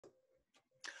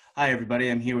Hi, everybody.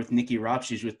 I'm here with Nikki Robb.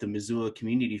 She's with the Missoula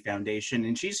Community Foundation,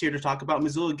 and she's here to talk about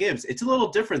Missoula Gives. It's a little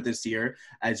different this year,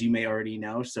 as you may already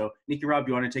know. So, Nikki Robb,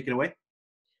 you want to take it away?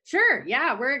 Sure.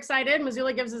 Yeah, we're excited.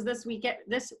 Missoula Gives is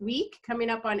this week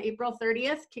coming up on April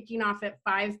 30th, kicking off at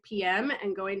 5 p.m.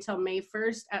 and going till May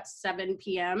 1st at 7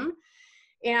 p.m.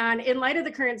 And in light of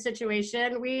the current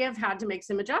situation, we have had to make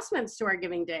some adjustments to our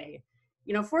giving day.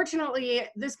 Fortunately,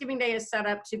 this giving day is set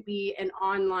up to be an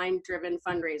online driven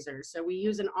fundraiser. So we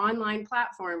use an online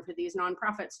platform for these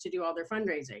nonprofits to do all their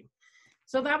fundraising.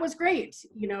 So that was great.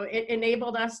 It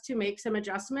enabled us to make some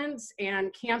adjustments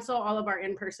and cancel all of our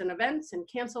in-person events and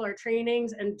cancel our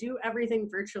trainings and do everything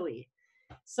virtually.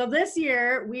 So this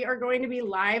year, we are going to be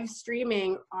live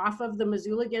streaming off of the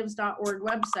MissoulaGives.org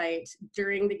website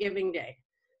during the giving day.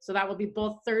 So that will be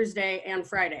both Thursday and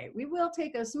Friday. We will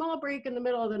take a small break in the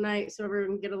middle of the night so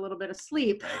everyone can get a little bit of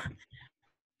sleep.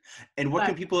 And what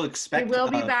can people expect? We will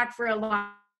be back for a live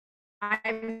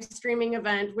streaming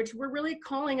event, which we're really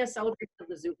calling a celebration of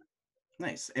Missoula.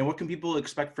 Nice. And what can people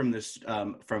expect from this,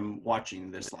 from watching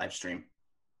this live stream?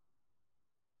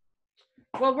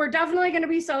 Well, we're definitely going to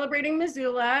be celebrating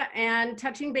Missoula and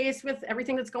touching base with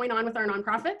everything that's going on with our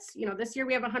nonprofits. This year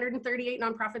we have 138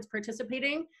 nonprofits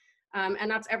participating.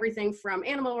 And that's everything from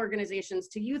animal organizations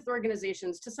to youth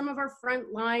organizations to some of our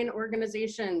frontline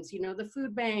organizations, the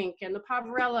food bank and the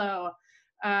Poverello.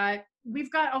 We've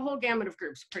got a whole gamut of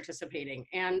groups participating.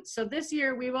 And so this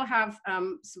year we will have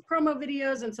some promo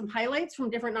videos and some highlights from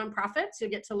different nonprofits. You'll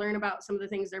get to learn about some of the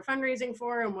things they're fundraising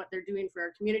for and what they're doing for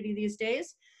our community these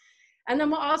days. And then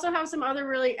we'll also have some other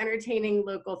really entertaining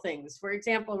local things. For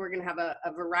example, we're going to have a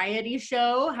variety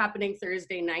show happening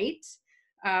Thursday night.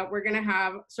 We're going to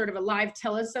have sort of a live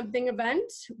Tell Us Something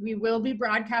event. We will be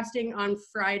broadcasting on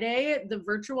Friday, the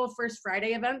virtual First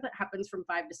Friday event that happens from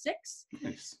 5 to 6.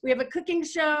 Nice. We have a cooking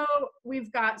show.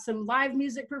 We've got some live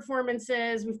music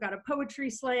performances. We've got a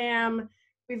poetry slam.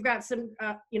 We've got some,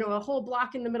 a whole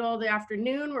block in the middle of the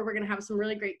afternoon where we're going to have some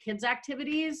really great kids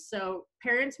activities. So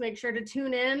parents, make sure to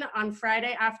tune in on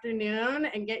Friday afternoon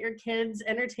and get your kids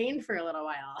entertained for a little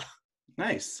while.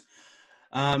 Nice.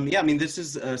 Yeah, I mean, this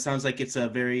is sounds like it's a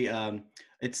very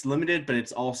it's limited, but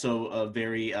it's also a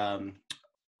very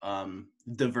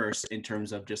diverse in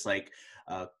terms of just like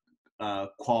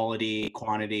quality,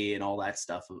 quantity, and all that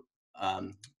stuff.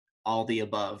 All the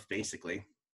above, basically.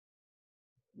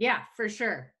 Yeah, for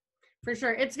sure. For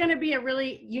sure. It's going to be a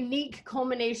really unique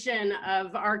culmination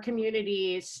of our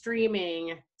community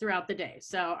streaming throughout the day.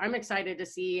 So I'm excited to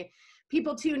see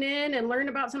people tune in and learn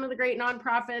about some of the great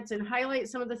nonprofits and highlight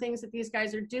some of the things that these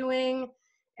guys are doing,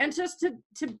 and just to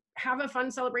have a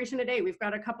fun celebration today. We've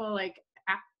got a couple like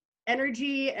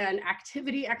energy and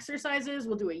activity exercises.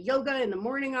 We'll do a yoga in the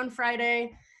morning on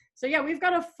Friday. So yeah, we've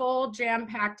got a full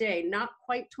jam-packed day, not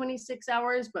quite 26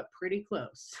 hours, but pretty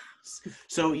close.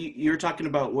 So you're talking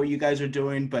about what you guys are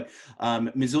doing, but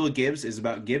Missoula Gives is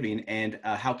about giving, and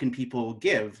how can people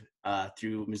give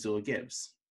through Missoula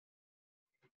Gives?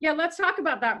 Yeah, let's talk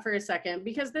about that for a second,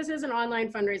 because this is an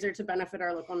online fundraiser to benefit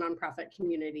our local nonprofit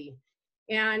community.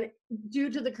 And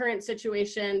due to the current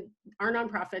situation, our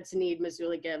nonprofits need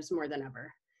Missoula Gives more than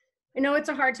ever. I know it's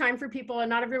a hard time for people and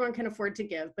not everyone can afford to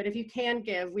give, but if you can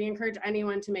give, we encourage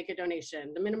anyone to make a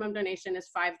donation. The minimum donation is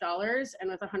 $5,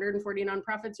 and with 140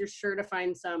 nonprofits, you're sure to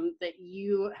find some that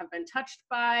you have been touched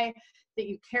by, that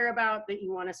you care about, that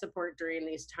you want to support during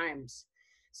these times.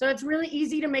 So it's really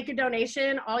easy to make a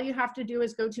donation. All you have to do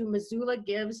is go to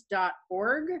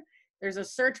MissoulaGives.org. There's a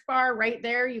search bar right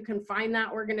there. You can find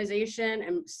that organization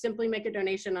and simply make a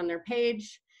donation on their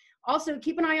page. Also,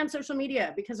 keep an eye on social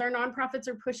media, because our nonprofits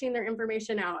are pushing their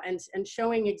information out and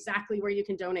showing exactly where you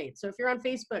can donate. So if you're on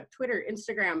Facebook, Twitter,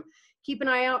 Instagram, keep an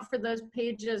eye out for those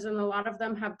pages, and a lot of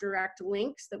them have direct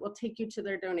links that will take you to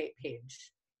their donate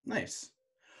page. Nice.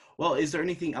 Well, is there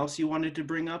anything else you wanted to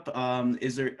bring up?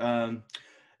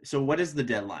 So what is the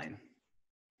deadline?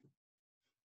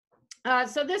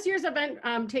 So this year's event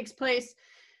takes place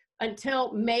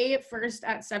until May 1st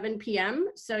at 7 p.m.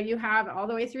 So you have all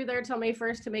the way through there till May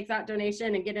 1st to make that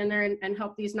donation and get in there and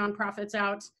help these nonprofits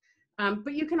out.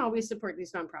 But you can always support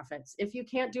these nonprofits. If you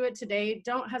can't do it today,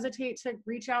 don't hesitate to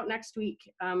reach out next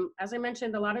week. As I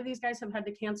mentioned, a lot of these guys have had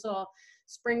to cancel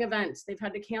spring events. They've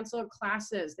had to cancel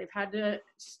classes. They've had to,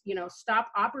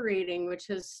 stop operating, which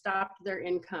has stopped their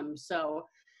income. So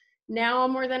now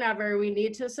more than ever, we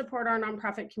need to support our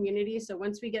nonprofit community. So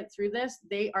once we get through this,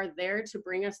 they are there to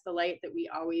bring us the light that we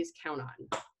always count on.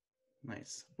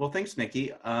 Nice. Well, thanks,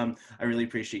 Nikki. I really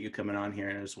appreciate you coming on here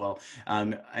as well.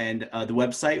 And the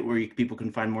website where people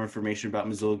can find more information about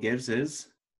Missoula Gives is?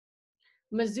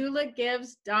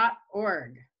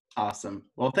 MissoulaGives.org. Awesome.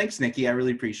 Well, thanks, Nikki. I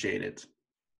really appreciate it.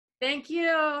 Thank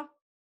you.